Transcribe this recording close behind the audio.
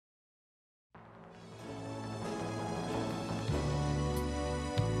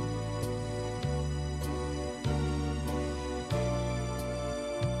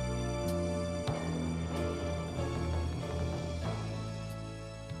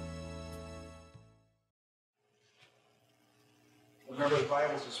Remember, the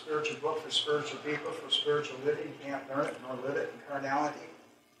Bible is a spiritual book for spiritual people, for spiritual living. You can't learn it nor live it in carnality.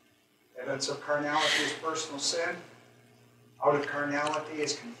 Evidence of carnality is personal sin. Out of carnality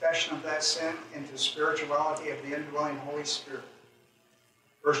is confession of that sin into spirituality of the indwelling Holy Spirit.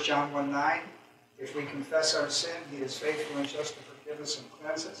 1 John 1:9, if we confess our sin, He is faithful and just to forgive us and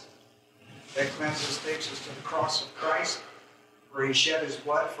cleanse us. That cleanses takes us to the cross of Christ, where He shed His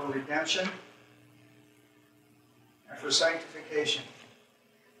blood for redemption and for sanctification.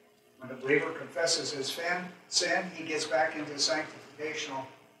 When the believer confesses his sin, he gets back into sanctificational,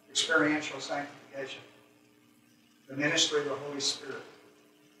 experiential sanctification. The ministry of the Holy Spirit.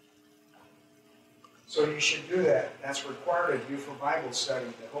 So you should do that. That's required of you for Bible study.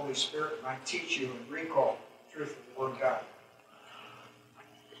 The Holy Spirit might teach you and recall the truth of the Word of God.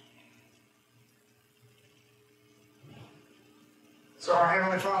 So our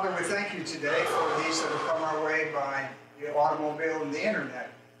Heavenly Father, we thank you today for these that have come our way by the automobile and the internet.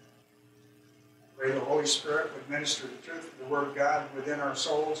 Pray the Holy Spirit would minister the truth of the Word of God within our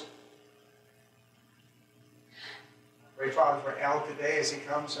souls. Pray, Father, for Al today as he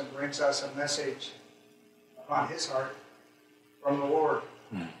comes and brings us a message upon his heart from the Lord.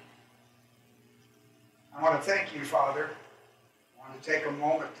 I want to thank you, Father. I want to take a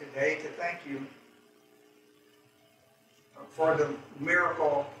moment today to thank you for the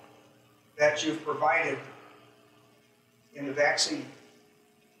miracle that you've provided in the vaccine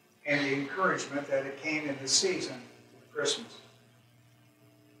and the encouragement that it came in the season of Christmas.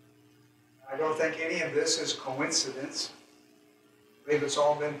 I don't think any of this is coincidence. I believe it's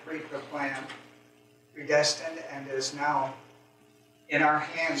all been pre-planned, predestined, and is now in our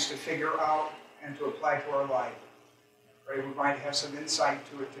hands to figure out and to apply to our life. I pray we might have some insight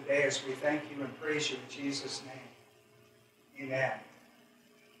to it today as we thank you and praise you in Jesus' name. Amen.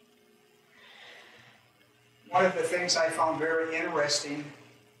 One of the things I found very interesting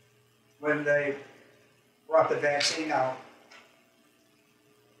when they brought the vaccine out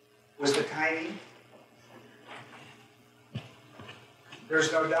was the timing.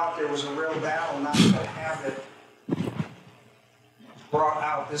 There's no doubt there was a real battle not to have it brought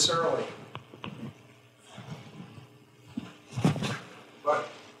out this early. But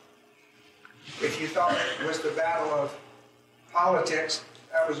if you thought it was the battle of politics,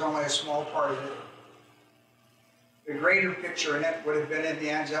 that was only a small part of it. The greater picture in it would have been in the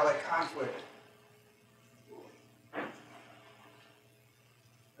angelic conflict.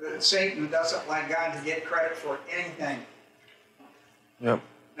 Satan doesn't like God to get credit for anything. Yep.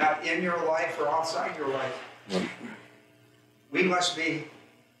 Not in your life or outside your life. Yep. We must be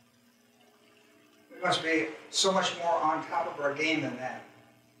so much more on top of our game than that.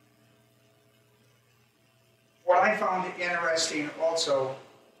 What I found interesting also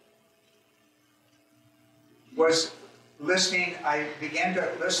was listening. I began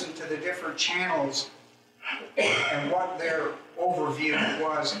to listen to the different channels and what their overview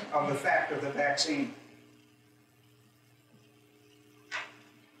was of the fact of the vaccine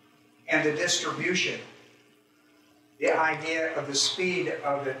and the distribution, the idea of the speed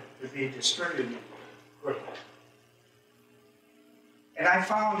of it to be distributed quickly. And I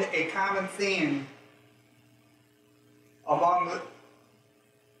found a common theme among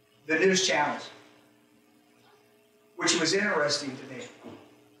the news channels, which was interesting to me.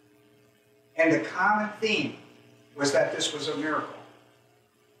 And the common theme was that this was a miracle.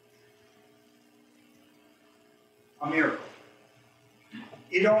 A miracle.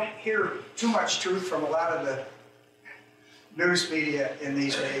 You don't hear too much truth from a lot of the news media in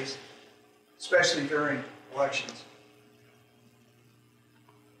these days, especially during elections.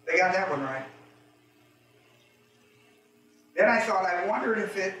 They got that one right. Then I thought, I wondered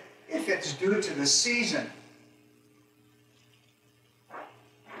if it's due to the season.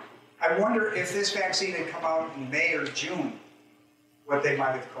 I wonder if this vaccine had come out in May or June, what they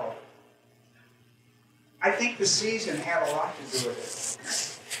might have called it. I think the season had a lot to do with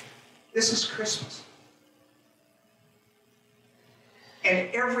it. This is Christmas. And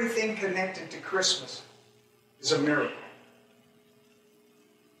everything connected to Christmas is a miracle.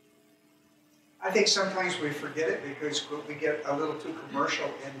 I think sometimes we forget it because we get a little too commercial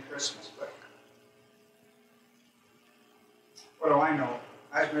in Christmas. But what do I know?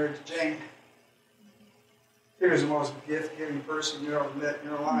 I was married to Jane. She was the most gift-giving person you ever met in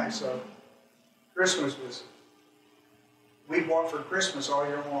your life. So Christmas was, we bought for Christmas all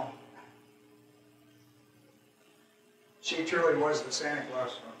year long. She truly was the Santa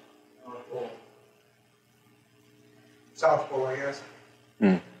Claus from North Pole. South Pole, I guess. I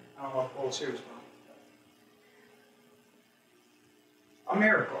don't know what pole she was from. A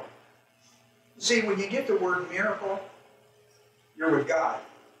miracle. See, when you get the word miracle, you're with God.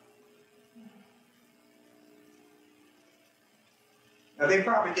 Now, they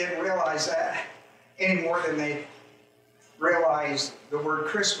probably didn't realize that any more than they realized the word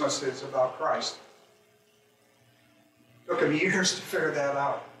Christmas is about Christ. It took them years to figure that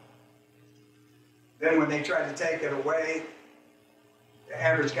out. Then when they tried to take it away, the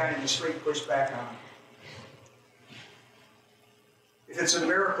average guy in the street pushed back on it. If it's a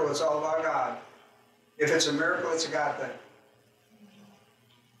miracle, it's all about God. If it's a miracle, it's a God thing.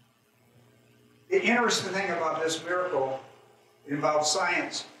 The interesting thing about this miracle involves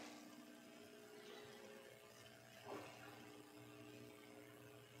science.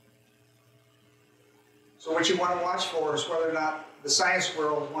 So what you want to watch for is whether or not the science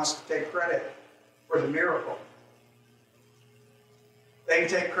world wants to take credit for the miracle. They can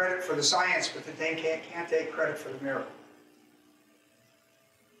take credit for the science, but they can't take credit for the miracle.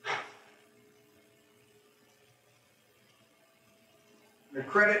 The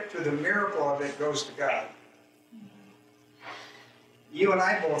credit to the miracle of it goes to God. You and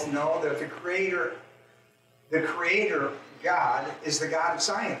I both know that the Creator, God, is the God of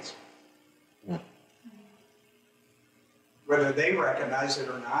science. Whether they recognize it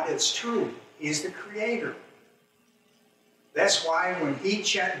or not, it's true. He's the Creator. That's why when He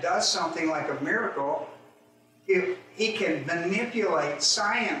does something like a miracle, He can manipulate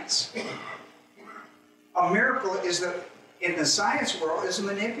science. A miracle is in the science world is a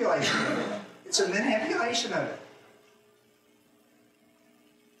manipulation of it. It's a manipulation of it.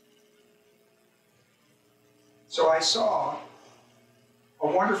 So I saw a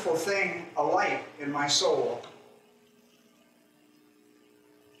wonderful thing, a light in my soul,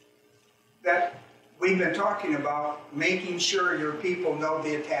 that we've been talking about making sure your people know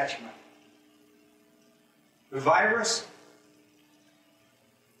the attachment. The virus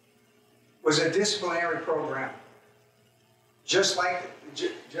was a disciplinary program. Just like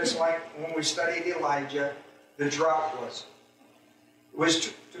when we studied Elijah, the drought was. It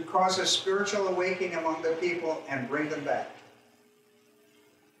was to cause a spiritual awakening among the people and bring them back.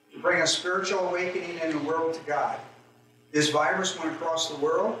 To bring a spiritual awakening in the world to God. This virus went across the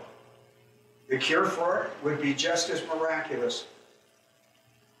world. The cure for it would be just as miraculous.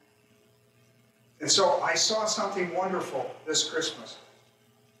 And so I saw something wonderful this Christmas.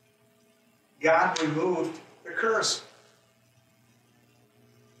 God removed the curse.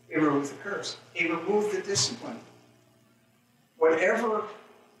 He removed the curse. He removed the discipline. Whatever,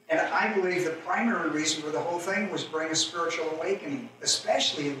 and I believe the primary reason for the whole thing was bring a spiritual awakening,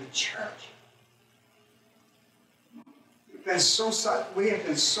 especially in the church. We have been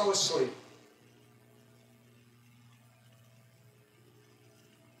so asleep.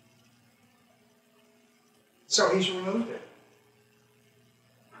 So He's removed it.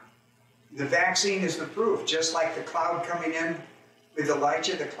 The vaccine is the proof, just like the cloud coming in with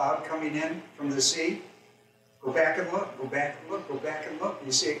Elijah, the cloud coming in from the sea. Go back and look, go back and look, go back and look.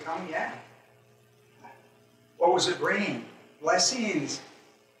 You see it coming? Yeah. What was it bringing? Blessings.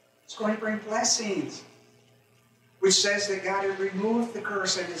 It's going to bring blessings. Which says that God had removed the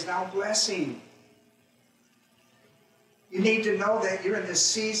curse and is now blessing. You need to know that you're in the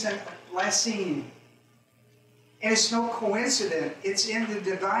season of blessing. And it's no coincidence. It's in the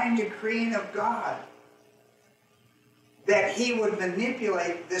divine decreeing of God that He would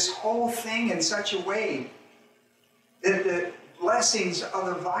manipulate this whole thing in such a way that the blessings of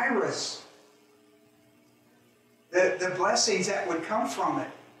the virus, the blessings that would come from it,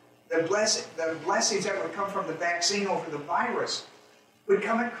 the blessings that would come from the vaccine over the virus would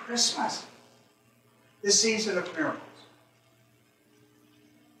come at Christmas, the season of miracles.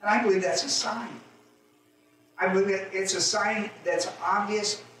 And I believe that's a sign. I believe it's a sign that's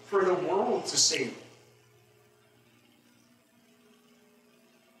obvious for the world to see.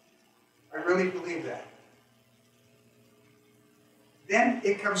 I really believe that. Then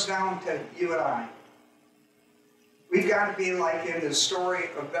it comes down to you and I. We've got to be like in the story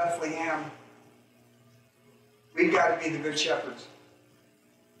of Bethlehem. We've got to be the good shepherds.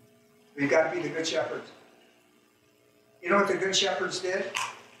 We've got to be the good shepherds. You know what the good shepherds did?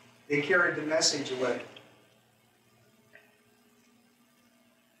 They carried the message away.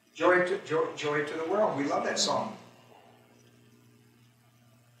 Joy to the world. We love that song.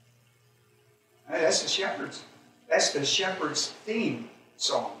 Hey, that's the shepherds. That's the shepherd's theme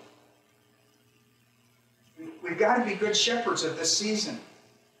song. We've got to be good shepherds of this season.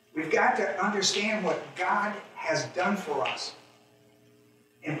 We've got to understand what God has done for us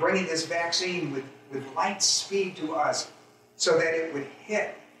in bringing this vaccine with light speed to us so that it would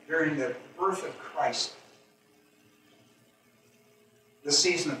hit during the birth of Christ, the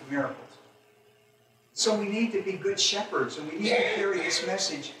season of miracles. So we need to be good shepherds, and we need to carry this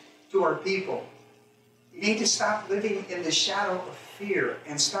message to our people. You need to stop living in the shadow of fear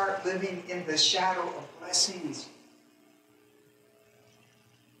and start living in the shadow of blessings.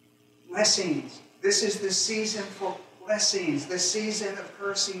 Blessings. This is the season for blessings. The season of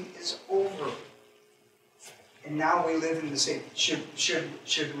cursing is over. And now we live in the same.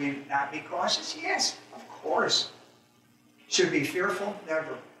 Should we not be cautious? Yes, of course. Should be fearful?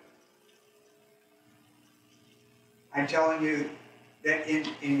 Never. I'm telling you that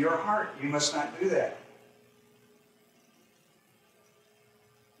in your heart, you must not do that.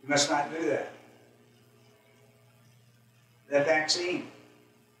 You must not do that. That vaccine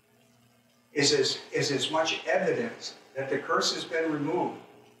is as much evidence that the curse has been removed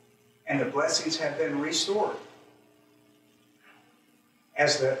and the blessings have been restored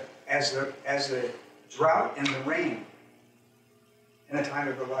as the drought and the rain in the time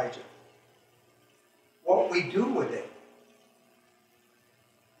of Elijah. What we do with it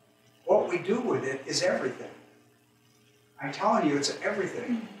is everything. I'm telling you, it's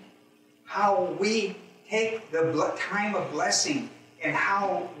everything. How we take the time of blessing and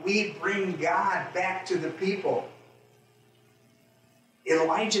how we bring God back to the people.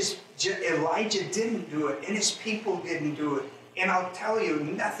 Elijah didn't do it, and his people didn't do it. And I'll tell you,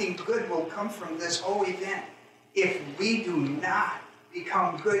 nothing good will come from this whole event if we do not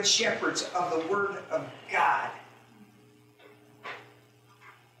become good shepherds of the Word of God.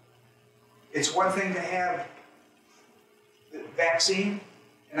 It's one thing to have the vaccine,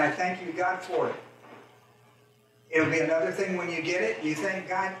 and I thank you, God, for it. It'll be another thing when you get it, and you thank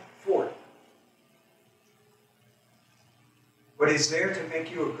God for it. But it's there to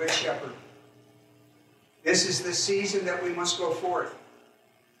make you a good shepherd. This is the season that we must go forth.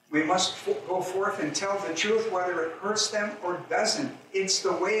 We must go forth and tell the truth, whether it hurts them or doesn't. It's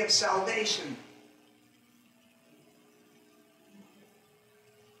the way of salvation.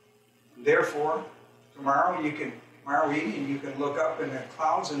 Therefore, tomorrow evening you can look up in the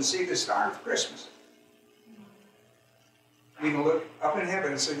clouds and see the star of Christmas. You can look up in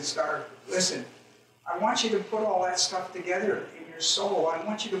heaven and see the star. Listen, I want you to put all that stuff together in your soul. I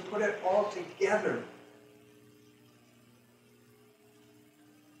want you to put it all together.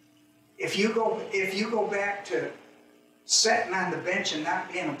 If you go back to sitting on the bench and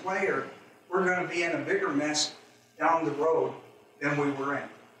not being a player, we're going to be in a bigger mess down the road than we were in.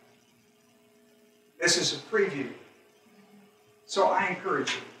 This is a preview. So I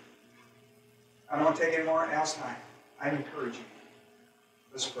encourage you. I don't want to take any more else time. I encourage you.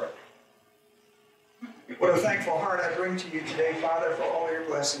 Let's pray. What a thankful heart I bring to you today, Father, for all your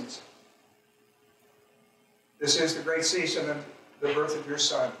blessings. This is the great season of the birth of your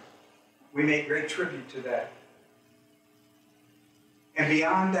Son. We make great tribute to that. And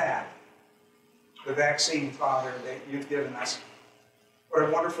beyond that, the vaccine, Father, that you've given us. What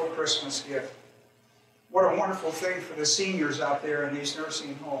a wonderful Christmas gift. What a wonderful thing for the seniors out there in these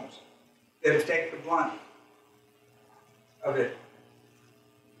nursing homes that have taken the blunt of it.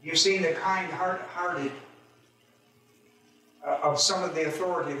 You've seen the kind-hearted of some of the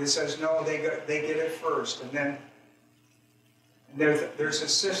authority that says, no, they get it first. And then there's a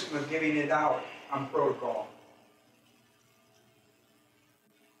system of giving it out on protocol.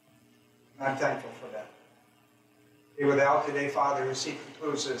 And I'm thankful for that. Be with Al today, Father, as he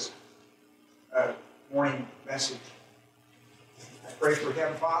concludes this morning message. I pray for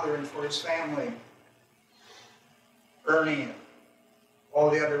him, Father, and for his family, Ernie, and all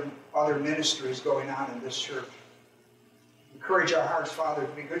the other ministries going on in this church. Encourage our hearts, Father,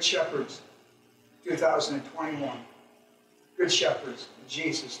 to be good shepherds in 2021. Good shepherds, in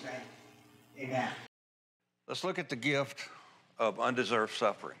Jesus' name, amen. Let's look at the gift of undeserved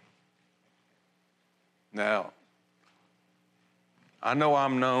suffering. Now, I know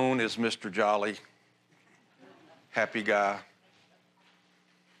I'm known as Mr. Jolly, happy guy,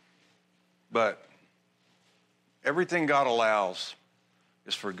 but everything God allows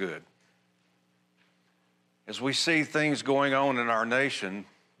is for good. As we see things going on in our nation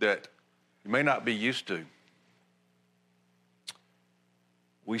that you may not be used to,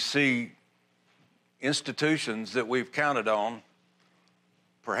 we see institutions that we've counted on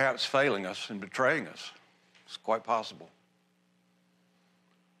perhaps failing us and betraying us. It's quite possible.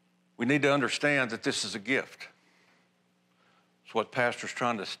 We need to understand that this is a gift. It's what Pastor's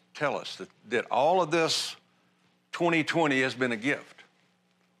trying to tell us, that all of this 2020 has been a gift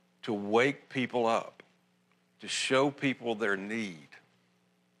to wake people up, to show people their need.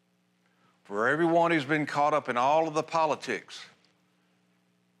 For everyone who's been caught up in all of the politics,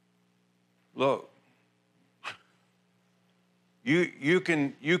 look, you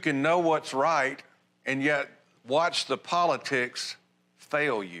can know what's right and yet watch the politics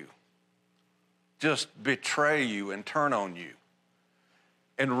fail you, just betray you and turn on you.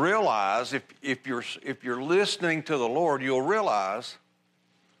 And realize, if you're listening to the Lord, you'll realize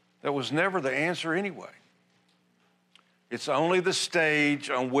that was never the answer anyway. It's only the stage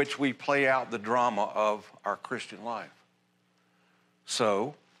on which we play out the drama of our Christian life.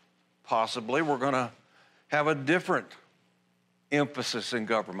 So, possibly we're going to have a different emphasis in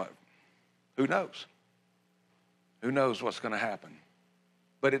government. Who knows? Who knows what's going to happen?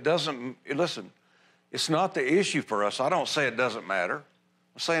 But it doesn't, listen, it's not the issue for us. I don't say it doesn't matter.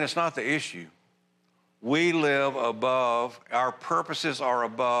 I'm saying it's not the issue. We live above, our purposes are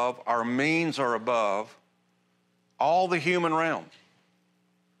above, our means are above all the human realm.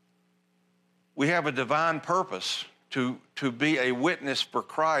 We have a divine purpose to be a witness for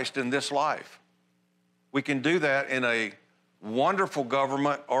Christ in this life. We can do that in a wonderful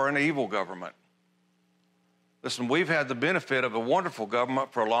government or an evil government. Listen, we've had the benefit of a wonderful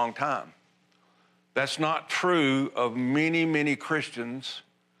government for a long time. That's not true of many, many Christians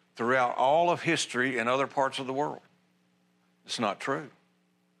throughout all of history in other parts of the world. It's not true.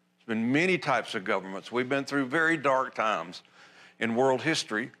 There's been many types of governments. We've been through very dark times in world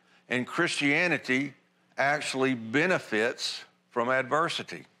history, and Christianity actually benefits from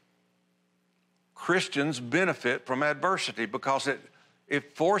adversity. Christians benefit from adversity because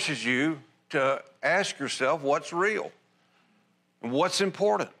it forces you to ask yourself what's real and what's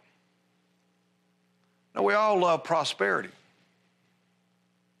important. Now, we all love prosperity,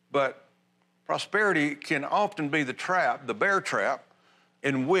 but prosperity can often be the trap, the bear trap,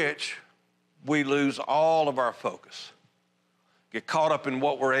 in which we lose all of our focus, get caught up in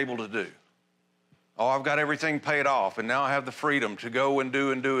what we're able to do. Oh, I've got everything paid off, and now I have the freedom to go and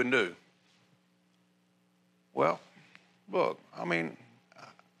do and do and do. Well, look, I mean,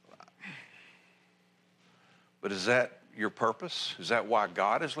 but is that your purpose? Is that why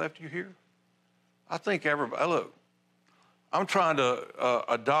God has left you here? I think everybody, look, I'm trying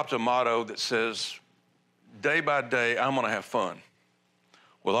to adopt a motto that says, day by day, I'm going to have fun.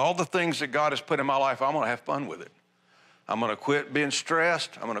 With all the things that God has put in my life, I'm going to have fun with it. I'm going to quit being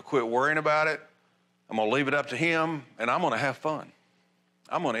stressed. I'm going to quit worrying about it. I'm going to leave it up to Him, and I'm going to have fun.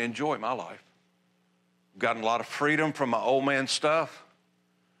 I'm going to enjoy my life. I've gotten a lot of freedom from my old man stuff.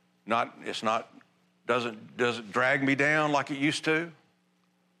 Doesn't drag me down like it used to.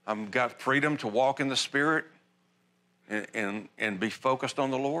 I've got freedom to walk in the Spirit and be focused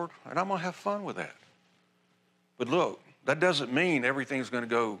on the Lord, and I'm going to have fun with that. But look, that doesn't mean everything's going to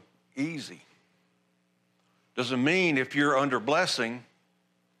go easy. Doesn't mean if you're under blessing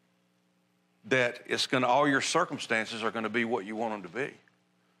that all your circumstances are going to be what you want them to be.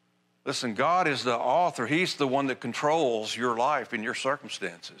 Listen, God is the author. He's the one that controls your life and your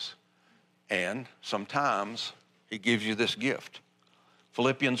circumstances. And sometimes He gives you this gift.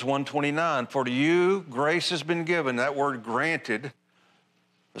 Philippians 1:29, for to you grace has been given. That word granted,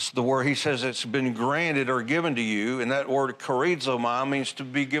 that's the word he says it's been granted or given to you. And that word charizomai means to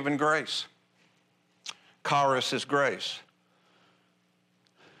be given grace. Charis is grace.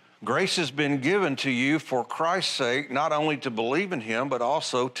 Grace has been given to you for Christ's sake, not only to believe in Him, but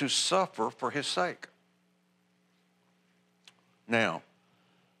also to suffer for His sake. Now,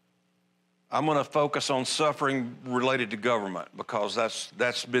 I'm going to focus on suffering related to government because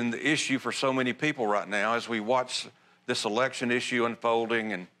that's been the issue for so many people right now as we watch this election issue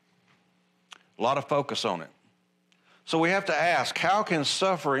unfolding, and a lot of focus on it. So we have to ask, how can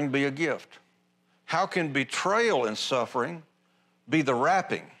suffering be a gift? How can betrayal and suffering be the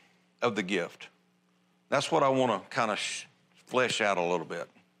wrapping of the gift? That's what I want to kind of flesh out a little bit.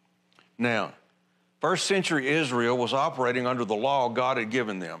 Now, first century Israel was operating under the law God had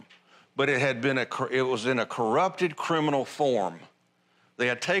given them, but it was in a corrupted criminal form. They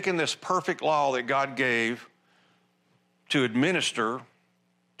had taken this perfect law that God gave to administer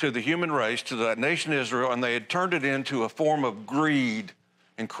to the human race, to the nation Israel, and they had turned it into a form of greed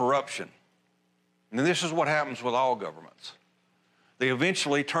and corruption. And this is what happens with all governments. They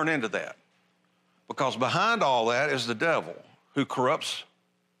eventually turn into that because behind all that is the devil who corrupts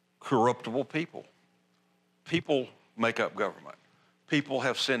corruptible people. People make up government. People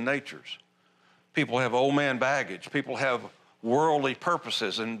have sin natures. People have old man baggage. People have worldly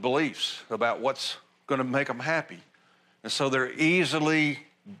purposes and beliefs about what's going to make them happy. And so they're easily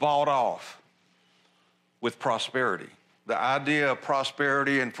bought off with prosperity. The idea of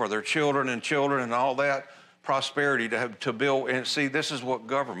prosperity and for their children and all that, prosperity to build, and see, this is what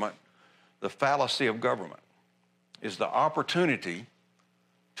government, the fallacy of government, is the opportunity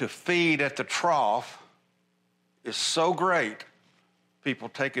to feed at the trough is so great, people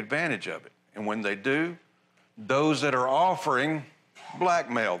take advantage of it. And when they do, those that are offering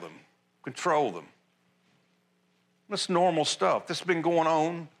blackmail them, control them. That's normal stuff. This has been going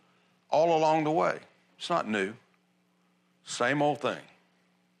on all along the way. It's not new. Same old thing.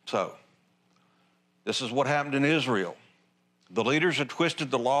 So, this is what happened in Israel. The leaders had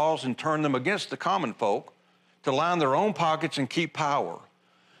twisted the laws and turned them against the common folk to line their own pockets and keep power.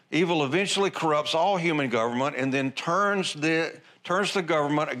 Evil eventually corrupts all human government and then turns the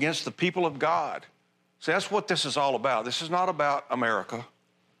government against the people of God. See, that's what this is all about. This is not about America.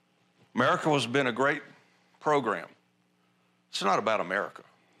 America has been a great program. It's not about America.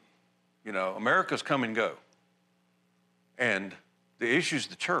 You know, America's come and go. And the issue is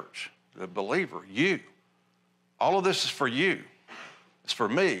the church, the believer, you. All of this is for you. It's for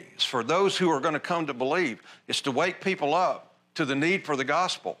me. It's for those who are going to come to believe. It's to wake people up to the need for the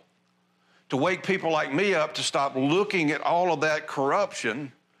gospel, to wake people like me up to stop looking at all of that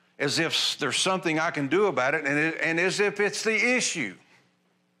corruption as if there's something I can do about it and as if it's the issue.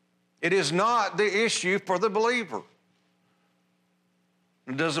 It is not the issue for the believer.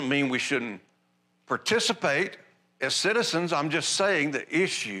 It doesn't mean we shouldn't participate as citizens. I'm just saying the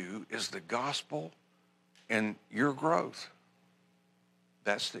issue is the gospel and your growth.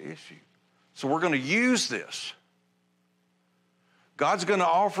 That's the issue. So we're going to use this. God's going to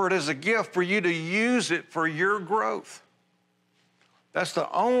offer it as a gift for you to use it for your growth. That's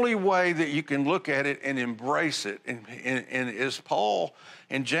the only way that you can look at it and embrace it. And as Paul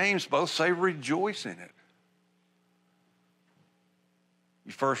and James both say, rejoice in it.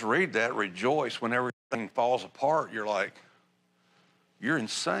 You first read that, rejoice, when everything falls apart, you're like, you're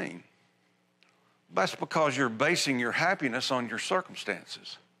insane. That's because you're basing your happiness on your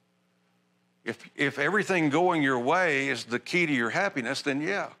circumstances. If everything going your way is the key to your happiness, then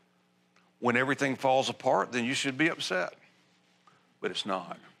yeah. When everything falls apart, then you should be upset. But it's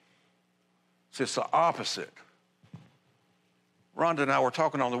not. It's the opposite. Rhonda and I were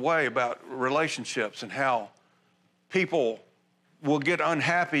talking on the way about relationships and how people will get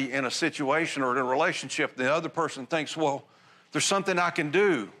unhappy in a situation or in a relationship. The other person thinks, well, there's something I can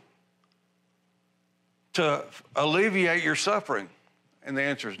do to alleviate your suffering. And the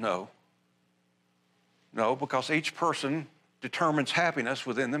answer is no. No, because each person determines happiness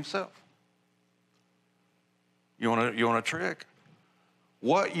within themselves. You want a trick?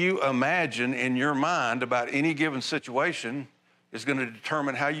 What you imagine in your mind about any given situation is going to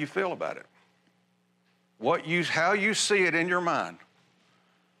determine how you feel about it. How you see it in your mind.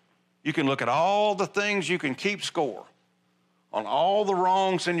 You can look at all the things you can keep score on all the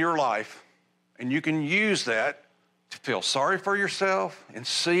wrongs in your life, and you can use that to feel sorry for yourself and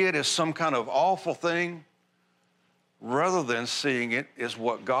see it as some kind of awful thing, rather than seeing it as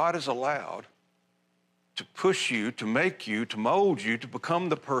what God has allowed to push you, to make you, to mold you, to become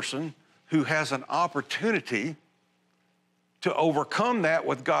the person who has an opportunity to overcome that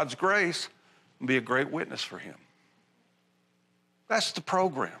with God's grace and be a great witness for him. That's the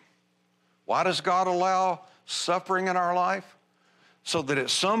program. Why does God allow suffering in our life? So that at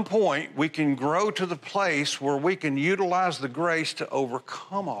some point we can grow to the place where we can utilize the grace to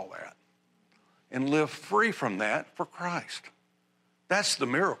overcome all that and live free from that for Christ. That's the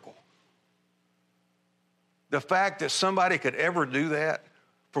miracle. The fact that somebody could ever do that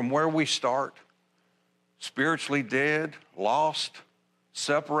from where we start, spiritually dead, lost,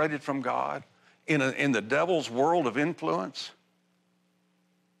 separated from God, in the devil's world of influence,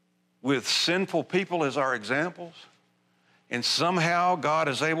 with sinful people as our examples, and somehow God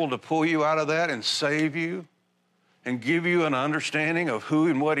is able to pull you out of that and save you and give you an understanding of who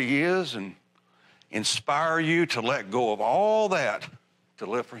and what he is and inspire you to let go of all that to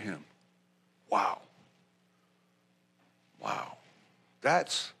live for him. Wow. Wow.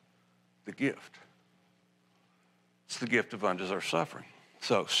 That's the gift. It's the gift of undeserved suffering.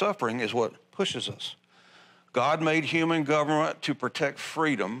 So suffering is what pushes us. God made human government to protect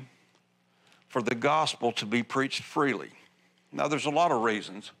freedom for the gospel to be preached freely. Now, there's a lot of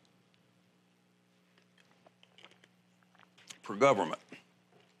reasons for government.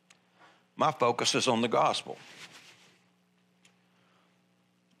 My focus is on the gospel.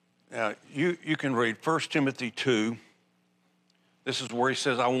 Now, you can read 1 Timothy 2. This is where he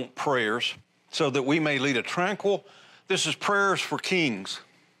says, I want prayers so that we may lead a tranquil. This is prayers for kings,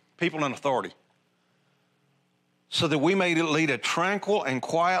 people in authority. So that we may lead a tranquil and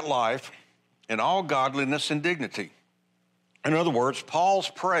quiet life in all godliness and dignity. In other words,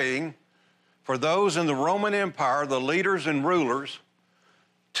 Paul's praying for those in the Roman Empire, the leaders and rulers,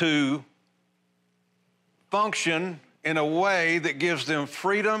 to function in a way that gives them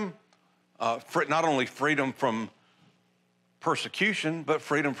freedom, not only freedom from persecution, but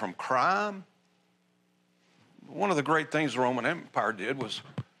freedom from crime. One of the great things the Roman Empire did was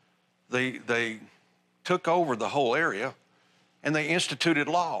they took over the whole area and they instituted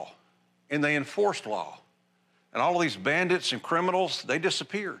law and they enforced law. And all of these bandits and criminals, they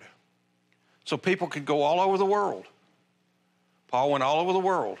disappeared. So people could go all over the world. Paul went all over the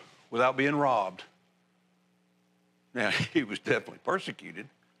world without being robbed. Now, he was definitely persecuted,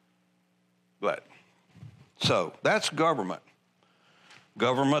 but so that's government.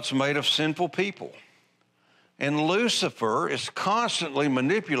 Government's made of sinful people. And Lucifer is constantly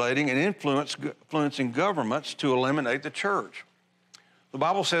manipulating and influencing governments to eliminate the church. The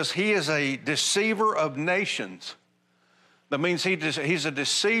Bible says he is a deceiver of nations. That means he's a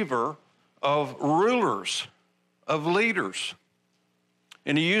deceiver of rulers, of leaders.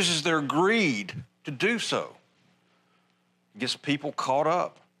 And he uses their greed to do so. He gets people caught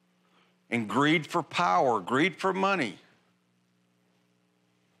up in greed for power, greed for money,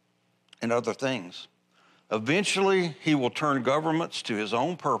 and other things. Eventually, he will turn governments to his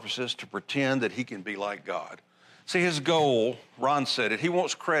own purposes to pretend that he can be like God. See, his goal, Ron said it, he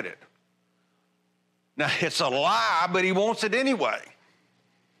wants credit. Now, it's a lie, but he wants it anyway.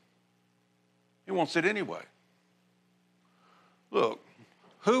 He wants it anyway. Look,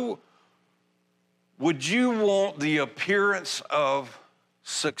 would you want the appearance of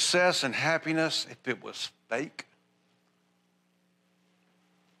success and happiness if it was fake?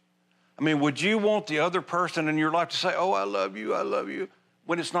 I mean, would you want the other person in your life to say, oh, I love you,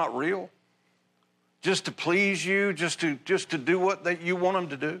 when it's not real? Just to please you, just to do what you want them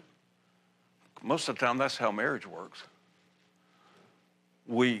to do? Most of the time, that's how marriage works.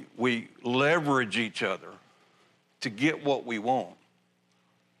 We leverage each other to get what we want.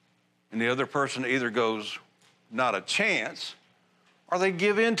 And the other person either goes, not a chance, or they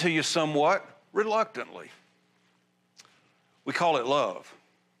give in to you somewhat reluctantly. We call it love.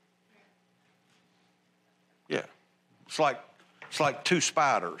 Yeah, it's like two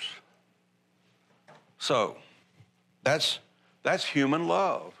spiders. So that's human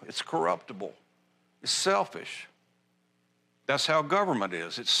love. It's corruptible. It's selfish. That's how government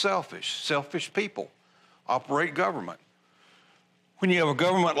is. It's selfish. Selfish people operate government. When you have a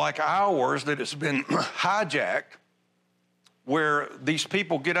government like ours that has been hijacked, where these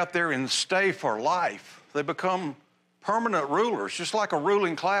people get up there and stay for life, they become permanent rulers, just like a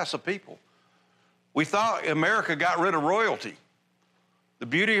ruling class of people. We thought America got rid of royalty. The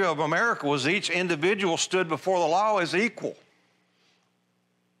beauty of America was each individual stood before the law as equal.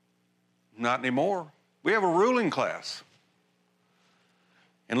 Not anymore. We have a ruling class.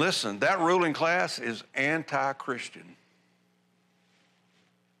 And listen, that ruling class is anti-Christian.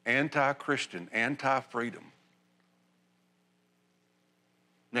 Anti-Christian, anti-freedom.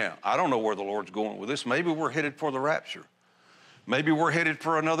 Now, I don't know where the Lord's going with this. Maybe we're headed for the rapture. Maybe we're headed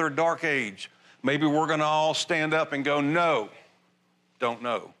for another dark age. Maybe we're going to all stand up and go, no, don't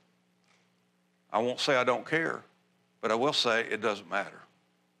know. I won't say I don't care, but I will say it doesn't matter.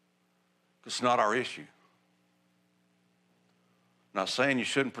 It's not our issue. I'm not saying you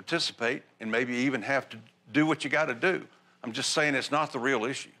shouldn't participate and maybe even have to do what you got to do. I'm just saying it's not the real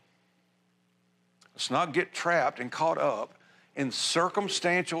issue. Let's not get trapped and caught up in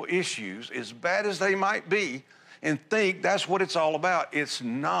circumstantial issues, as bad as they might be, and think that's what it's all about. It's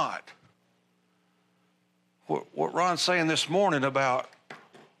not. What Ron's saying this morning about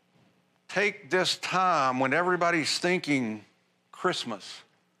take this time when everybody's thinking Christmas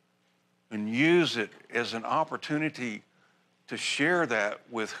and use it as an opportunity to share that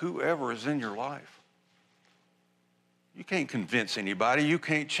with whoever is in your life. You can't convince anybody, you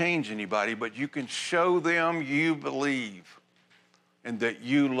can't change anybody, but you can show them you believe and that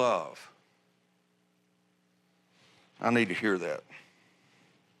you love. I need to hear that.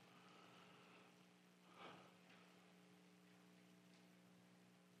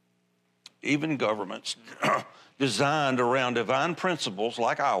 Even governments designed around divine principles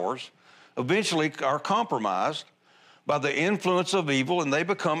like ours eventually are compromised by the influence of evil and they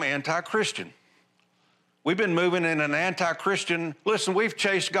become anti-Christian. We've been moving in an anti-Christian, listen, we've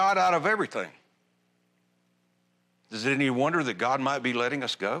chased God out of everything. Is it any wonder that God might be letting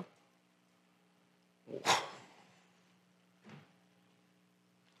us go?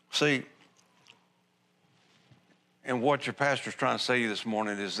 See, and what your pastor's trying to say to you this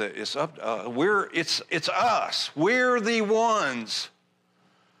morning is that it's us. We're the ones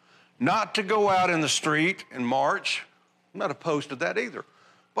not to go out in the street and march. I'm not opposed to that either.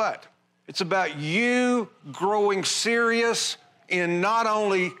 But it's about you growing serious in not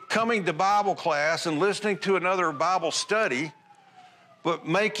only coming to Bible class and listening to another Bible study, but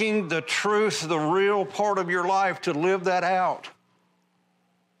making the truth the real part of your life to live that out.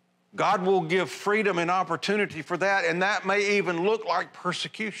 God will give freedom and opportunity for that, and that may even look like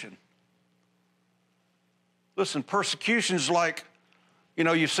persecution. Listen, persecution's like, you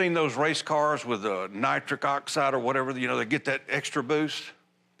know, you've seen those race cars with nitric oxide or whatever, you know, they get that extra boost.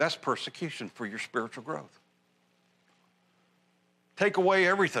 That's persecution for your spiritual growth. Take away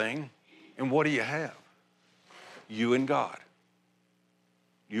everything, and what do you have? You and God.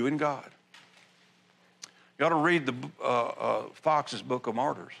 You and God. You ought to read the Fox's Book of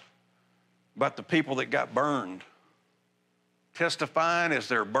Martyrs about the people that got burned, testifying as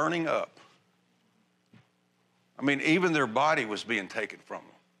they're burning up. I mean, even their body was being taken from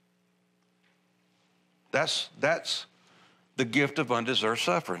them. That's the gift of undeserved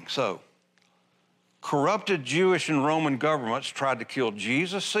suffering. So, corrupted Jewish and Roman governments tried to kill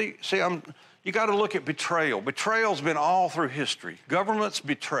Jesus. You got to look at betrayal. Betrayal's been all through history. Governments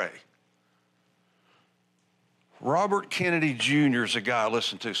betray. Robert Kennedy Jr. is a guy I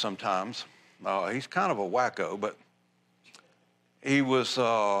listen to sometimes. He's kind of a wacko, but he was,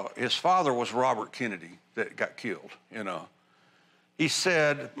 his father was Robert Kennedy that got killed, you know. He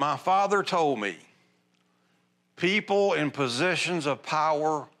said, "My father told me, people in positions of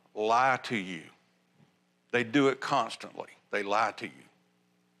power lie to you. They do it constantly. They lie to you."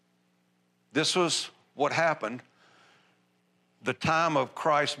 This was what happened. The time of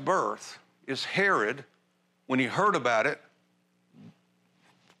Christ's birth is Herod, when he heard about it,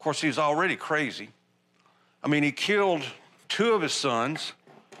 of course, he's already crazy. I mean, he killed 2 of his sons,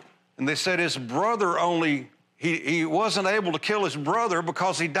 and they said his brother he wasn't able to kill his brother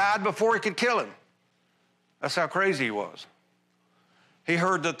because he died before he could kill him. That's how crazy he was. He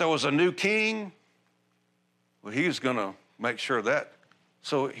heard that there was a new king. Well, he was going to make sure of that.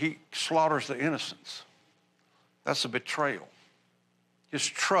 So he slaughters the innocents. That's a betrayal. His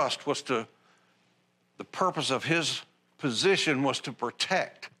trust was the purpose of his position was to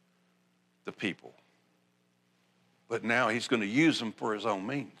protect the people. But now he's going to use them for his own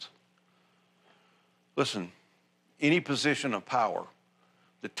means. Listen, any position of power,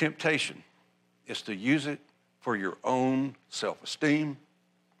 the temptation is to use it for your own self-esteem,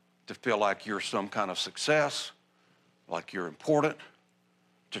 to feel like you're some kind of success, like you're important,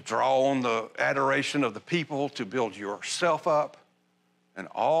 to draw on the adoration of the people, to build yourself up. And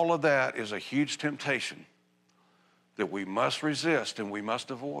all of that is a huge temptation that we must resist and we must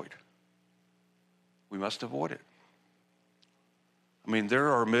avoid. We must avoid it. I mean,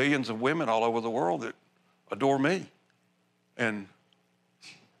 there are millions of women all over the world that adore me. And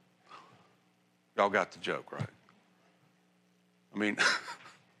y'all got the joke, right? I mean,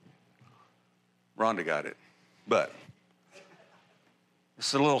 Rhonda got it. But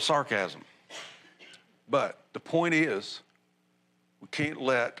it's a little sarcasm. But the point is, we can't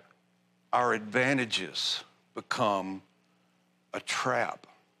let our advantages become a trap.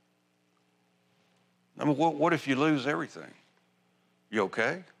 I mean, what if you lose everything? You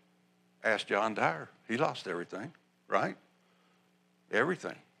okay? Ask John Dyer. He lost everything, right?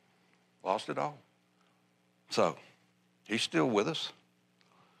 Everything. Lost it all. So, he's still with us.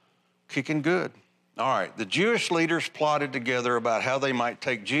 Kicking good. All right, the Jewish leaders plotted together about how they might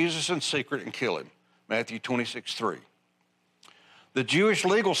take Jesus in secret and kill him. Matthew 26:3. The Jewish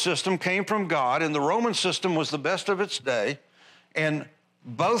legal system came from God, and the Roman system was the best of its day, and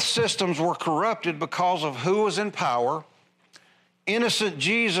both systems were corrupted because of who was in power. Innocent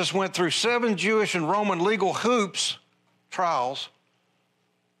Jesus went through 7 Jewish and Roman legal trials.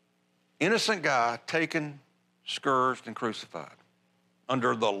 Innocent guy taken, scourged, and crucified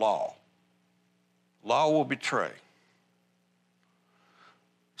under the law. Law will betray.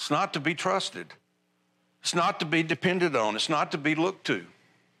 It's not to be trusted. It's not to be depended on. It's not to be looked to.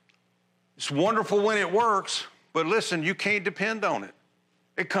 It's wonderful when it works, but listen, you can't depend on it.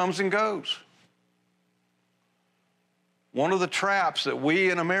 It comes and goes. One of the traps that we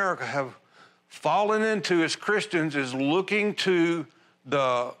in America have fallen into as Christians is looking to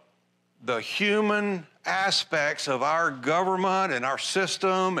the human aspects of our government and our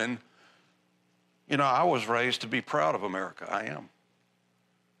system. And, you know, I was raised to be proud of America. I am.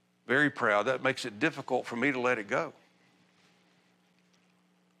 Very proud. That makes it difficult for me to let it go.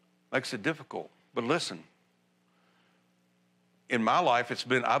 Makes it difficult. But listen, in my life, it's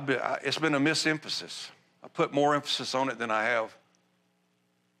been a misemphasis. I put more emphasis on it than I have.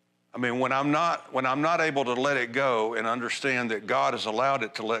 I mean, when I'm not able to let it go and understand that God has allowed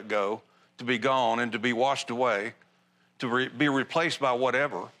it to let go, to be gone and to be washed away, to be replaced by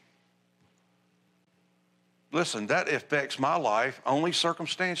whatever, listen, that affects my life only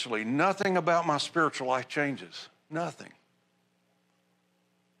circumstantially. Nothing about my spiritual life changes. Nothing.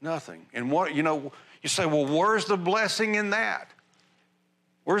 Nothing. And you say, well, where's the blessing in that?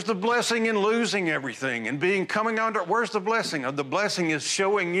 Where's the blessing in losing everything and coming under? Where's the blessing? The blessing is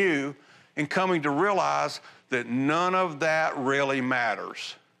showing you and coming to realize that none of that really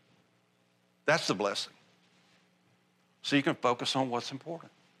matters. That's the blessing. So you can focus on what's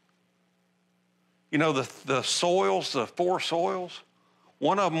important. You know, the soils, the 4 soils,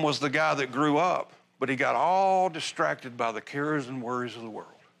 one of them was the guy that grew up, but he got all distracted by the cares and worries of the world.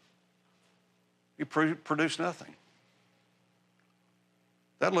 He produced nothing.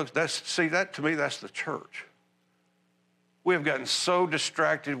 That to me, that's the church. We have gotten so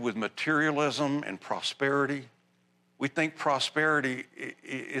distracted with materialism and prosperity. We think prosperity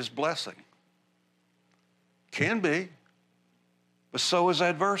is blessing. Can be, but so is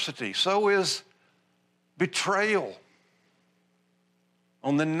adversity. So is betrayal.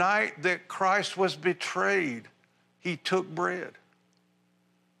 On the night that Christ was betrayed, he took bread.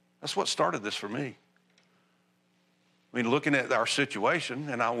 That's what started this for me. I mean, looking at our situation,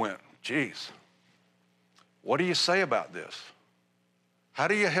 and I went, geez, what do you say about this? How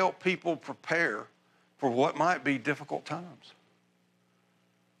do you help people prepare for what might be difficult times?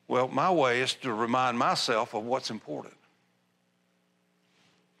 Well, my way is to remind myself of what's important.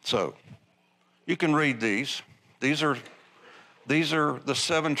 So, you can read these. These are the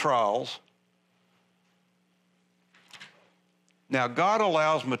 7 trials. Now, God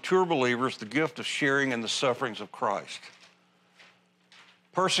allows mature believers the gift of sharing in the sufferings of Christ.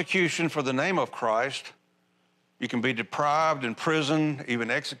 Persecution for the name of Christ. You can be deprived, imprisoned,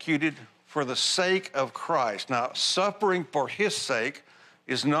 even executed for the sake of Christ. Now, suffering for his sake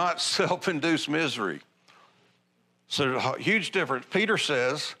is not self-induced misery. So, a huge difference. Peter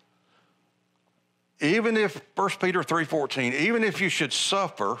says, 1 Peter 3:14, even if you should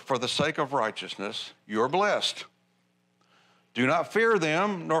suffer for the sake of righteousness, you're blessed. Do not fear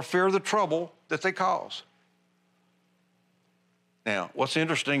them, nor fear the trouble that they cause. Now, what's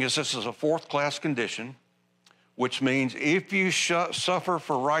interesting is this is a 4th-class condition, which means if you suffer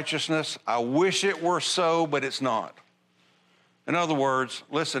for righteousness, I wish it were so, but it's not. In other words,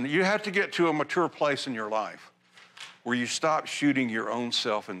 listen, you have to get to a mature place in your life where you stop shooting your own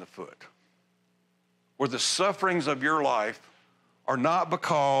self in the foot, where the sufferings of your life are not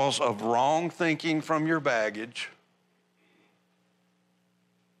because of wrong thinking from your baggage.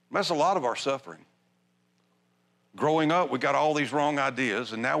 That's a lot of our suffering. Growing up, we got all these wrong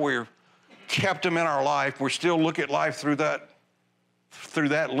ideas, and now we've kept them in our life. We still look at life through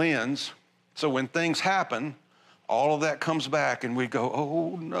that lens. So when things happen, all of that comes back, and we go,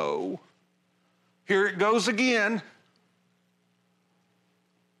 oh, no. Here it goes again.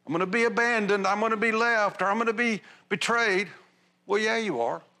 I'm going to be abandoned. I'm going to be left, or I'm going to be betrayed. Well, yeah, you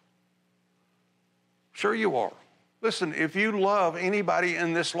are. Sure you are. Listen, if you love anybody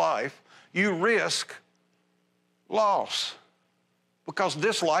in this life, you risk loss because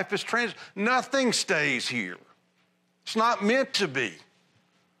this life is transient. Nothing stays here. It's not meant to be.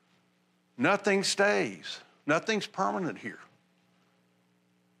 Nothing stays. Nothing's permanent here.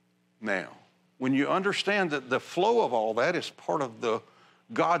 Now, when you understand that the flow of all that is part of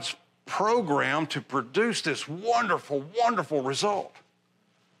God's program to produce this wonderful, wonderful result,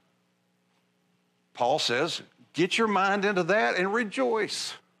 Paul says, get your mind into that and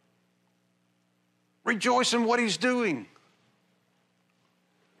rejoice. Rejoice in what he's doing.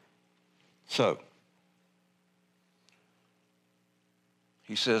 So,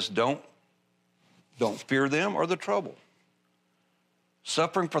 he says, don't fear them or the trouble.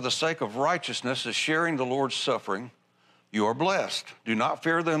 Suffering for the sake of righteousness is sharing the Lord's suffering. You are blessed. Do not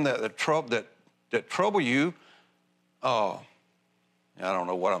fear them that trouble you. I don't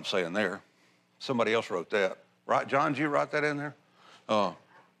know what I'm saying there. Somebody else wrote that. Right, John, did you write that in there? No,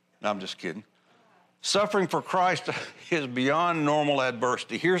 I'm just kidding. Suffering for Christ is beyond normal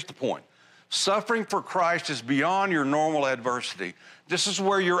adversity. Here's the point. Suffering for Christ is beyond your normal adversity. This is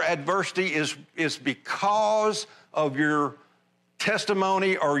where your adversity is because of your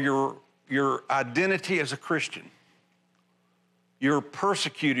testimony or your identity as a Christian. You're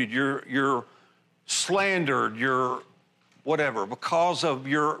persecuted, you're slandered, you're whatever, because of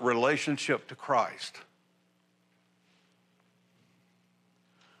your relationship to Christ.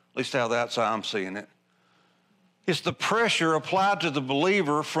 At least that's how I'm seeing it. It's the pressure applied to the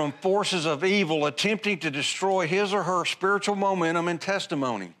believer from forces of evil attempting to destroy his or her spiritual momentum and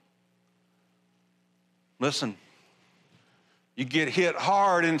testimony. Listen, you get hit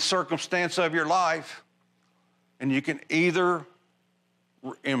hard in circumstance of your life, and you can either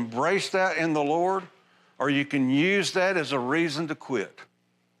embrace that in the Lord, or you can use that as a reason to quit,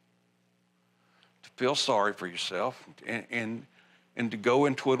 to feel sorry for yourself, and and to go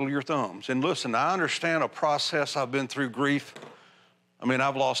and twiddle your thumbs. And listen, I understand a process. I've been through grief. I mean,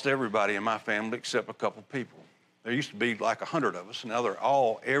 I've lost everybody in my family except a couple people. There used to be like 100 of us, and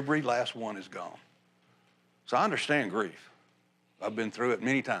now every last one is gone. So I understand grief. I've been through it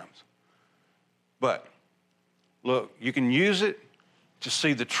many times. But look, you can use it to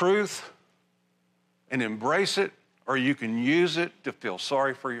see the truth and embrace it, or you can use it to feel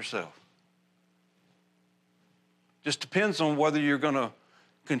sorry for yourself. Just depends on whether you're going to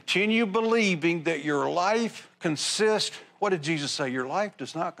continue believing that your life consists, what did Jesus say? Your life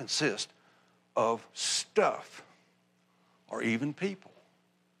does not consist of stuff or even people.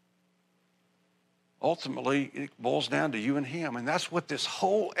 Ultimately, it boils down to you and him. And that's what this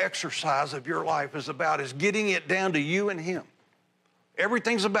whole exercise of your life is about, is getting it down to you and him.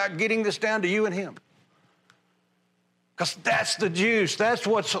 Everything's about getting this down to you and him. Because that's the juice. That's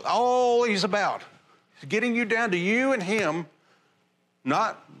what's all he's about. He's getting you down to you and him,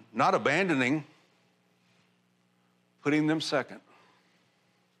 not abandoning, putting them second.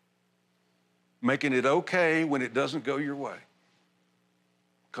 Making it okay when it doesn't go your way.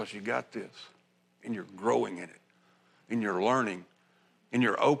 Because you got this. And you're growing in it. And you're learning. And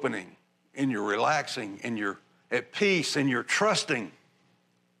you're opening. And you're relaxing. And you're at peace. And you're trusting.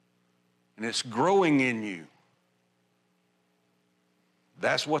 And it's growing in you.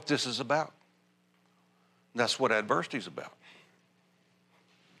 That's what this is about. That's what adversity is about.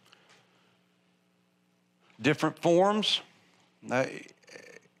 Different forms.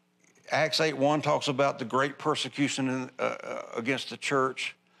 Acts 8:1 talks about the great persecution against the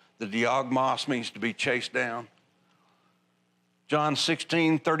church. The diagmos means to be chased down. John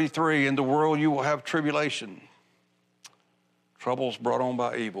 16:33, in the world you will have tribulation. Troubles brought on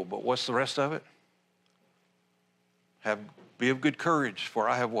by evil. But what's the rest of it? Be of good courage, for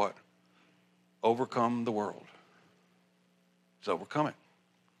I have what? Overcome the world. It's overcome it.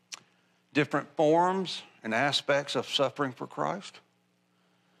 Different forms and aspects of suffering for Christ.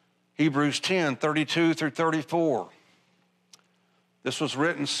 Hebrews 10:32 through 34. This was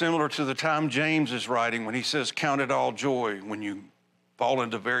written similar to the time James is writing when he says, count it all joy when you fall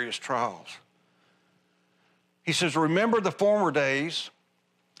into various trials. He says, remember the former days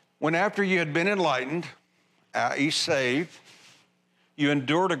when after you had been enlightened, i.e. saved, you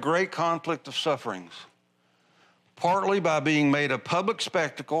endured a great conflict of sufferings, partly by being made a public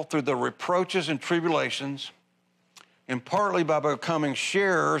spectacle through the reproaches and tribulations, and partly by becoming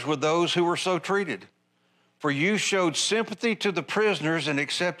sharers with those who were so treated. For you showed sympathy to the prisoners and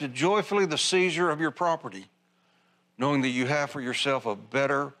accepted joyfully the seizure of your property, knowing that you have for yourself a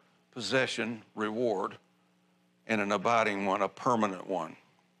better possession, reward, and an abiding one, a permanent one.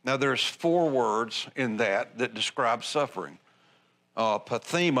 Now there's 4 words in that describe suffering.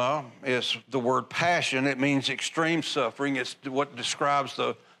 Pathema is the word passion. It means extreme suffering. It's what describes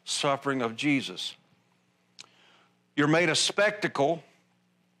the suffering of Jesus. You're made a spectacle.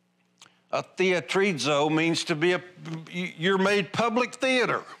 A theatrizo means to be you're made public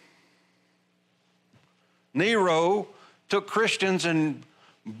theater. Nero took Christians and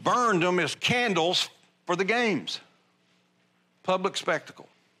burned them as candles for the games. Public spectacle.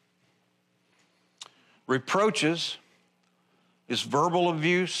 Reproaches is verbal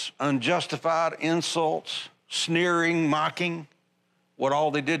abuse, unjustified insults, sneering, mocking, what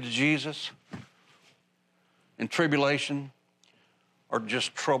all they did to Jesus. And tribulation are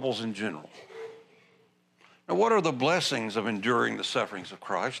just troubles in general. Now, what are the blessings of enduring the sufferings of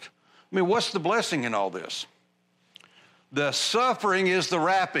Christ? I mean, what's the blessing in all this? The suffering is the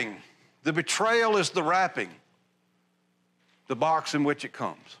wrapping. The betrayal is the wrapping. The box in which it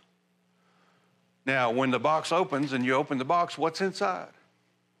comes. Now, when the box opens and you open the box, what's inside?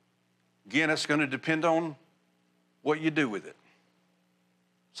 Again, it's going to depend on what you do with it.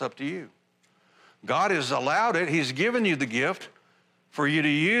 It's up to you. God has allowed it. He's given you the gift for you to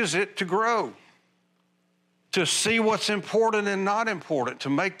use it to grow, to see what's important and not important, to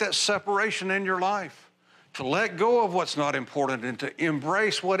make that separation in your life, to let go of what's not important and to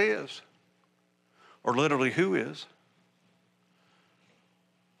embrace what is, or literally who is.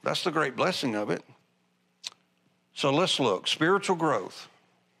 That's the great blessing of it. So let's look. Spiritual growth.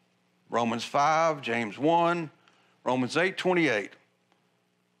 Romans 5, James 1, Romans 8:28.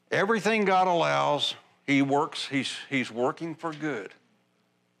 Everything God allows, He works. He's working for good.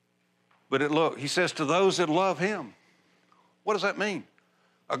 But look, He says to those that love Him. What does that mean?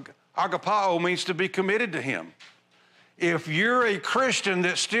 Agapao means to be committed to Him. If you're a Christian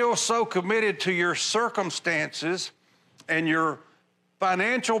that's still so committed to your circumstances and your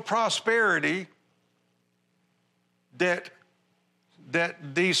financial prosperity that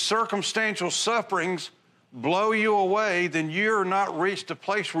these circumstantial sufferings blow you away, then you're not reached a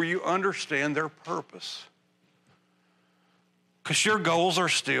place where you understand their purpose. Because your goals are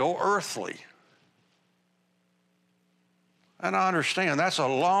still earthly. And I understand that's a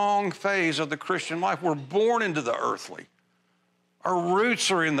long phase of the Christian life. We're born into the earthly. Our roots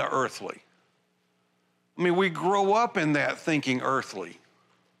are in the earthly. I mean, we grow up in that thinking earthly.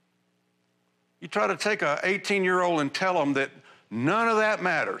 You try to take an 18-year-old and tell them that none of that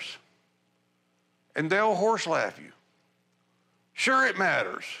matters, and they'll horse laugh you. Sure, it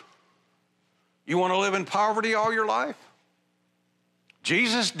matters. You want to live in poverty all your life?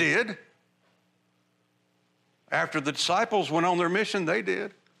 Jesus did. After the disciples went on their mission, they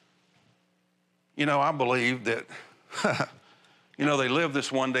did. You know, I believe that, they live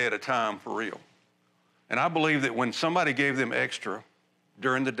this one day at a time for real. And I believe that when somebody gave them extra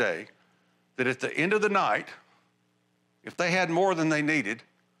during the day, that at the end of the night, if they had more than they needed,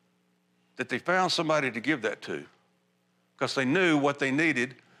 that they found somebody to give that to, because they knew what they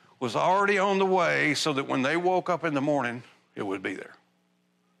needed was already on the way, so that when they woke up in the morning, it would be there,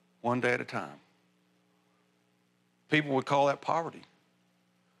 one day at a time. People would call that poverty.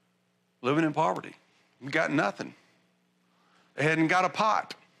 Living in poverty. You got nothing. They hadn't got a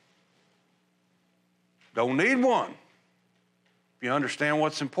pot. Don't need one. If you understand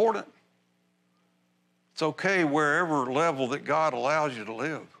what's important, it's okay wherever level that God allows you to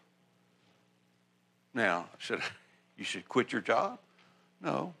live. Now, you should quit your job?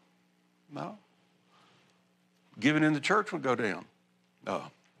 No. Giving in the church would go down. No.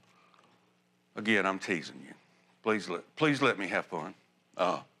 Again, I'm teasing you. Please let me have fun.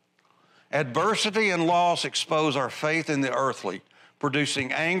 Adversity and loss expose our faith in the earthly,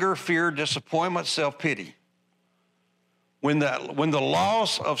 producing anger, fear, disappointment, self-pity. When the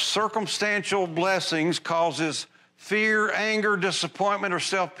loss of circumstantial blessings causes fear, anger, disappointment, or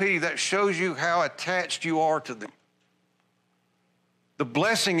self-pity, that shows you how attached you are to them. The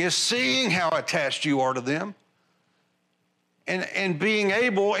blessing is seeing how attached you are to them and being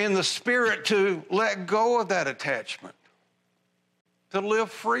able in the Spirit to let go of that attachment, to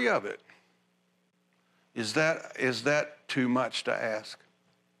live free of it. Is that too much to ask?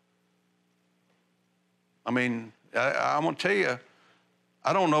 I mean, I'm going to tell you,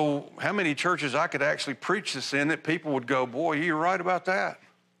 I don't know how many churches I could actually preach this in that people would go, boy, you're right about that.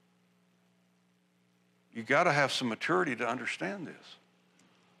 You got to have some maturity to understand this.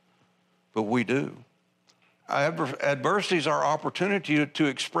 But we do. Adversities are opportunity to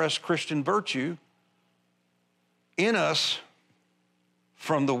express Christian virtue in us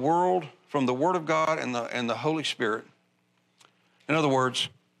from the Word of God and the Holy Spirit. In other words,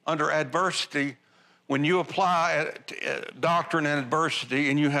 under adversity, when you apply doctrine and adversity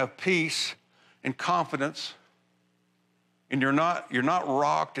and you have peace and confidence, and you're not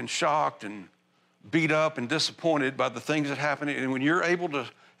rocked and shocked and beat up and disappointed by the things that happen, and when you're able to,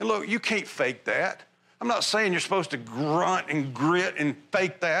 and look, you can't fake that. I'm not saying you're supposed to grunt and grit and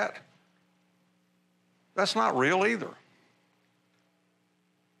fake that. That's not real either.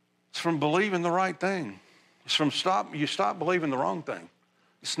 It's from believing the right thing. It's from you stop believing the wrong thing.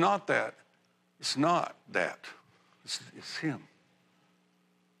 It's not that. It's not that. It's Him.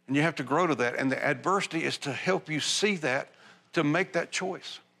 And you have to grow to that. And the adversity is to help you see that, to make that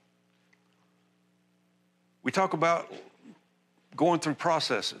choice. We talk about going through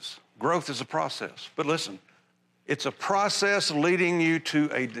processes. Growth is a process. But listen, it's a process leading you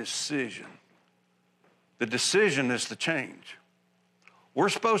to a decision. The decision is the change. We're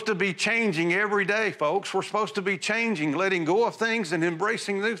supposed to be changing every day, folks. We're supposed to be changing, letting go of things and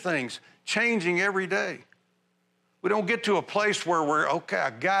embracing new things, changing every day. We don't get to a place where we're, okay, I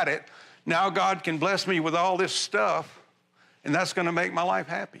got it. Now God can bless me with all this stuff, and that's going to make my life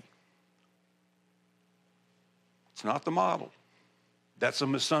happy. It's not the model. That's a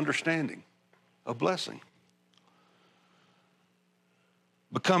misunderstanding of blessing.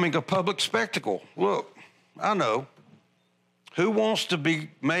 Becoming a public spectacle. Look, I know. Who wants to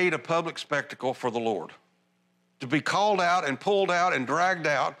be made a public spectacle for the Lord? To be called out and pulled out and dragged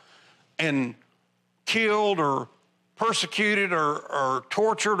out and killed or persecuted or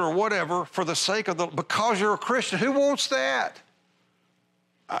tortured or whatever for the sake of because you're a Christian. Who wants that?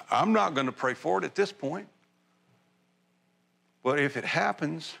 I'm not going to pray for it at this point. But if it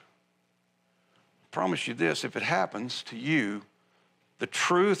happens, I promise you this, if it happens to you, the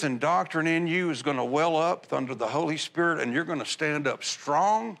truth and doctrine in you is going to well up under the Holy Spirit, and you're going to stand up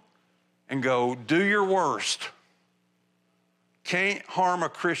strong and go, do your worst. Can't harm a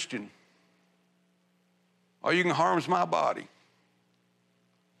Christian. All you can harm is my body.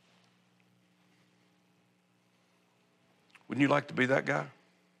 Wouldn't you like to be that guy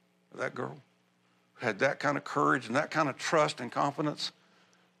or that girl? had that kind of courage and that kind of trust and confidence,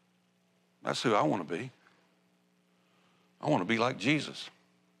 that's who I want to be. I want to be like Jesus.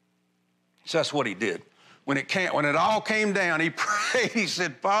 So that's what he did. When it all came down, he prayed. He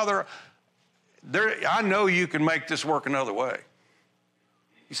said, Father, I know you can make this work another way.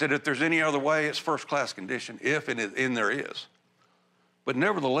 He said, if there's any other way, it's first-class condition, if and there is. But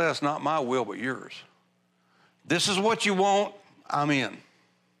nevertheless, not my will, but yours. This is what you want, I'm in.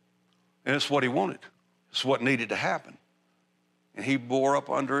 And it's what he wanted. It's what needed to happen. And he bore up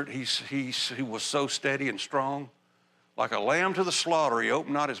under it. He was so steady and strong. Like a lamb to the slaughter, he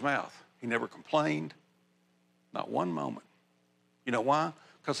opened not his mouth. He never complained, not one moment. You know why?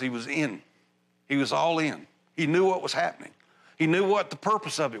 Because he was in. He was all in. He knew what was happening. He knew what the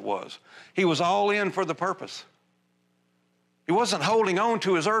purpose of it was. He was all in for the purpose. He wasn't holding on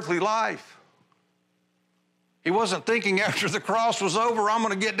to his earthly life. He wasn't thinking after the cross was over, I'm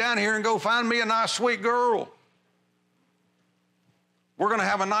going to get down here and go find me a nice, sweet girl. We're going to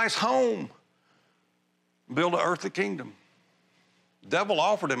have a nice home. Build an earthly kingdom. The devil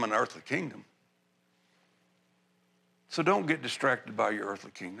offered him an earthly kingdom. So don't get distracted by your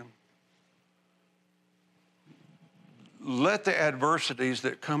earthly kingdom. Let the adversities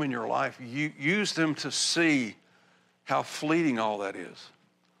that come in your life, use them to see how fleeting all that is.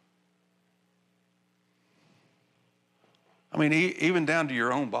 I mean, even down to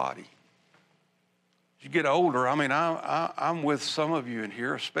your own body. As you get older, I mean, I'm with some of you in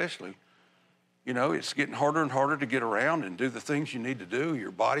here especially. You know, it's getting harder and harder to get around and do the things you need to do.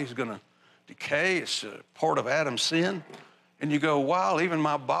 Your body's going to decay. It's a part of Adam's sin. And you go, wow, even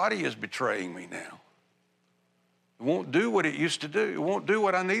my body is betraying me now. It won't do what it used to do. It won't do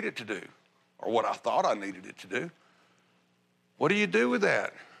what I need it to do or what I thought I needed it to do. What do you do with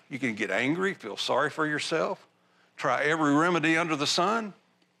that? You can get angry, feel sorry for yourself, try every remedy under the sun,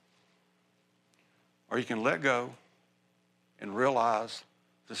 or you can let go and realize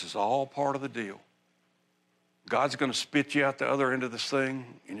this is all part of the deal. God's going to spit you out the other end of this thing,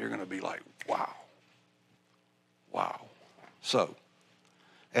 and you're going to be like, wow, wow. So,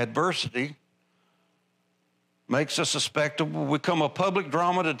 adversity makes us a spectacle, become a public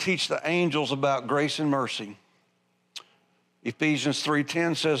drama to teach the angels about grace and mercy. Ephesians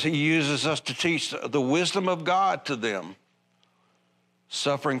 3:10 says he uses us to teach the wisdom of God to them.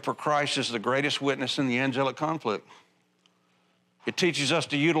 Suffering for Christ is the greatest witness in the angelic conflict. It teaches us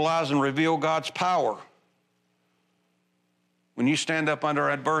to utilize and reveal God's power. When you stand up under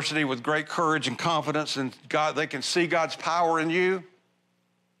adversity with great courage and confidence and God, they can see God's power in you,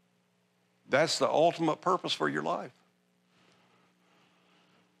 that's the ultimate purpose for your life.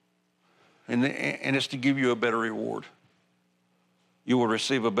 And it's to give you a better reward. You will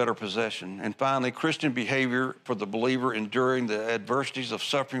receive a better possession. And finally, Christian behavior for the believer enduring the adversities of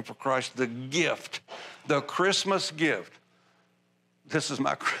suffering for Christ, the gift, the Christmas gift. This is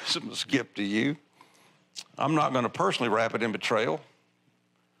my Christmas gift to you. I'm not going to personally wrap it in betrayal.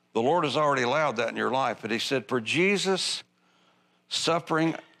 The Lord has already allowed that in your life. But he said, for Jesus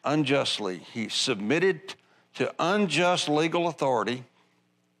suffering unjustly, he submitted to unjust legal authority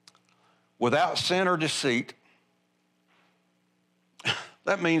without sin or deceit.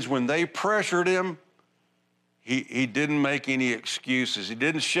 That means when they pressured him, he didn't make any excuses. He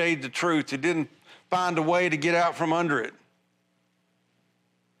didn't shade the truth. He didn't find a way to get out from under it.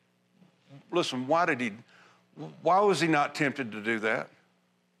 Listen, why was he not tempted to do that?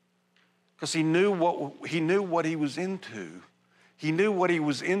 Because he knew what he was into. He knew what he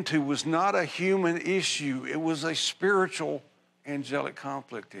was into was not a human issue. It was a spiritual, angelic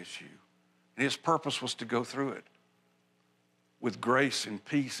conflict issue. And his purpose was to go through it with grace and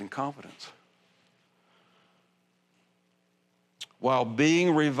peace and confidence. While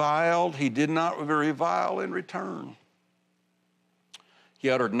being reviled, he did not revile in return. He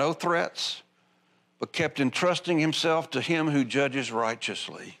uttered no threats, but kept entrusting himself to him who judges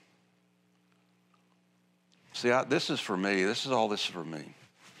righteously. See, this is for me. This is for me.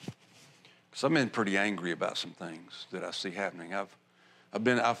 Because I've been pretty angry about some things that I see happening.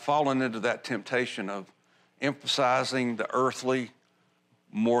 I've fallen into that temptation of emphasizing the earthly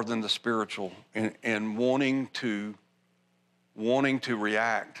more than the spiritual, and wanting to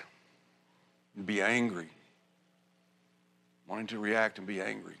react and be angry. Wanting to react and be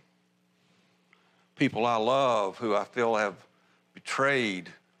angry. People I love who I feel have betrayed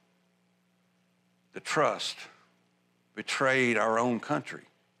the trust, betrayed our own country.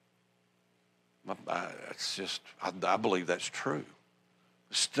 I believe that's true.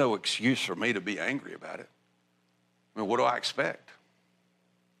 There's no excuse for me to be angry about it. I mean, what do I expect?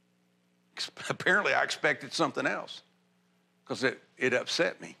 Apparently I expected something else because it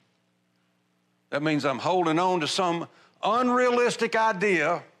upset me. That means I'm holding on to some unrealistic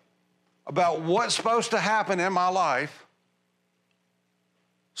idea about what's supposed to happen in my life.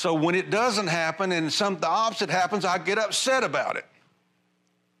 So when it doesn't happen and the opposite happens, I get upset about it.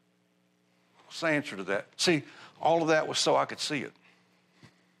 What's the answer to that? See, all of that was so I could see it.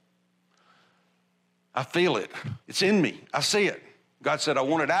 I feel it. It's in me. I see it. God said, I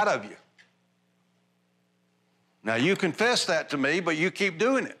want it out of you. Now, you confess that to me, but you keep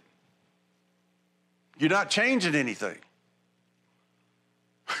doing it. You're not changing anything.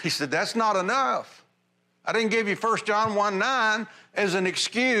 He said, that's not enough. I didn't give you 1 John 1:9 as an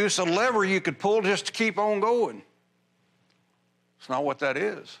excuse, a lever you could pull just to keep on going. It's not what that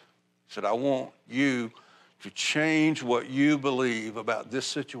is. He said, I want you to change what you believe about this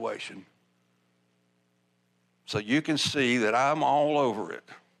situation so you can see that I'm all over it.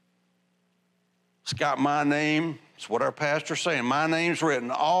 It's got my name. It's what our pastor's saying. My name's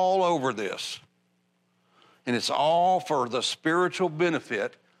written all over this. And it's all for the spiritual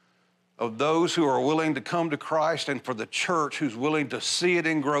benefit of those who are willing to come to Christ and for the church who's willing to see it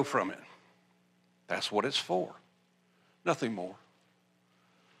and grow from it. That's what it's for. Nothing more.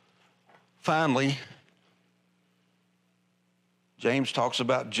 Finally, James talks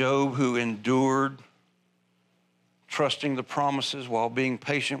about Job who endured, trusting the promises while being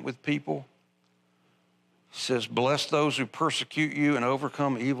patient with people. He says, bless those who persecute you and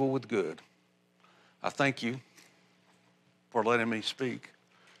overcome evil with good. I thank you for letting me speak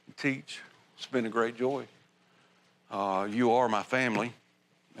and teach. It's been a great joy. You are my family,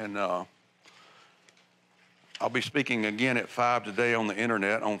 and I'll be speaking again at 5 today on the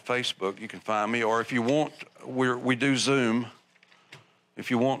internet, on Facebook. You can find me, or if you want, we do Zoom. If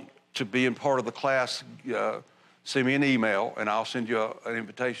you want to be in part of the class, send me an email, and I'll send you an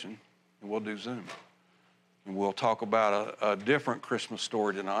invitation, and we'll do Zoom. And we'll talk about a different Christmas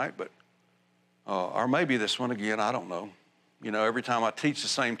story tonight, but or maybe this one again, I don't know. You know, every time I teach the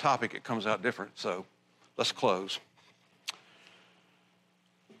same topic, it comes out different. So let's close.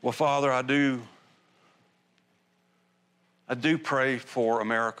 Well, Father, I do pray for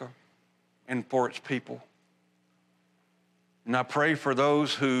America and for its people. And I pray for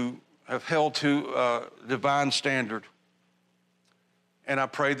those who have held to a divine standard. And I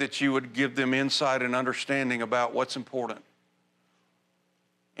pray that you would give them insight and understanding about what's important.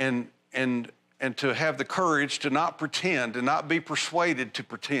 And to have the courage to not pretend, to not be persuaded to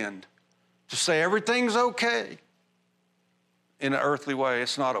pretend, to say everything's okay in an earthly way.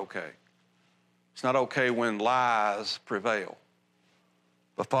 It's not okay. It's not okay when lies prevail.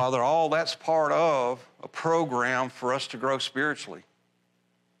 But Father, all that's part of a program for us to grow spiritually.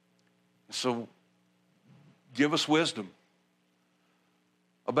 So give us wisdom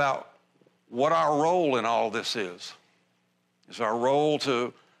about what our role in all this is. Is our role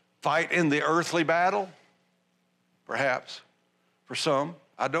to fight in the earthly battle? Perhaps. For some,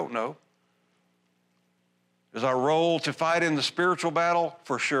 I don't know. Is our role to fight in the spiritual battle?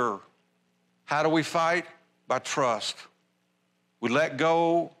 For sure. How do we fight? By trust. We let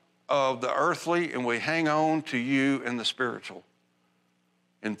go of the earthly and we hang on to you and the spiritual.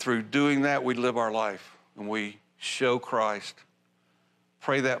 And through doing that, we live our life and we show Christ.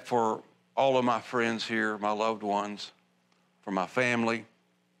 Pray that for all of my friends here, my loved ones, for my family.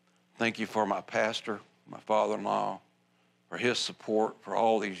 Thank you for my pastor, my father-in-law, for his support for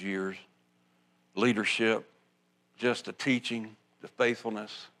all these years. Leadership, just the teaching, the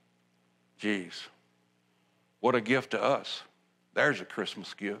faithfulness. Geez, what a gift to us. There's a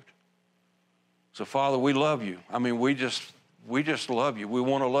Christmas gift. So, Father, we love you. I mean, we just love you. We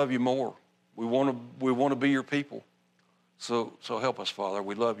want to love you more. We want to be your people. So help us, Father.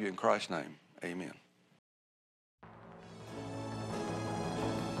 We love you in Christ's name. Amen.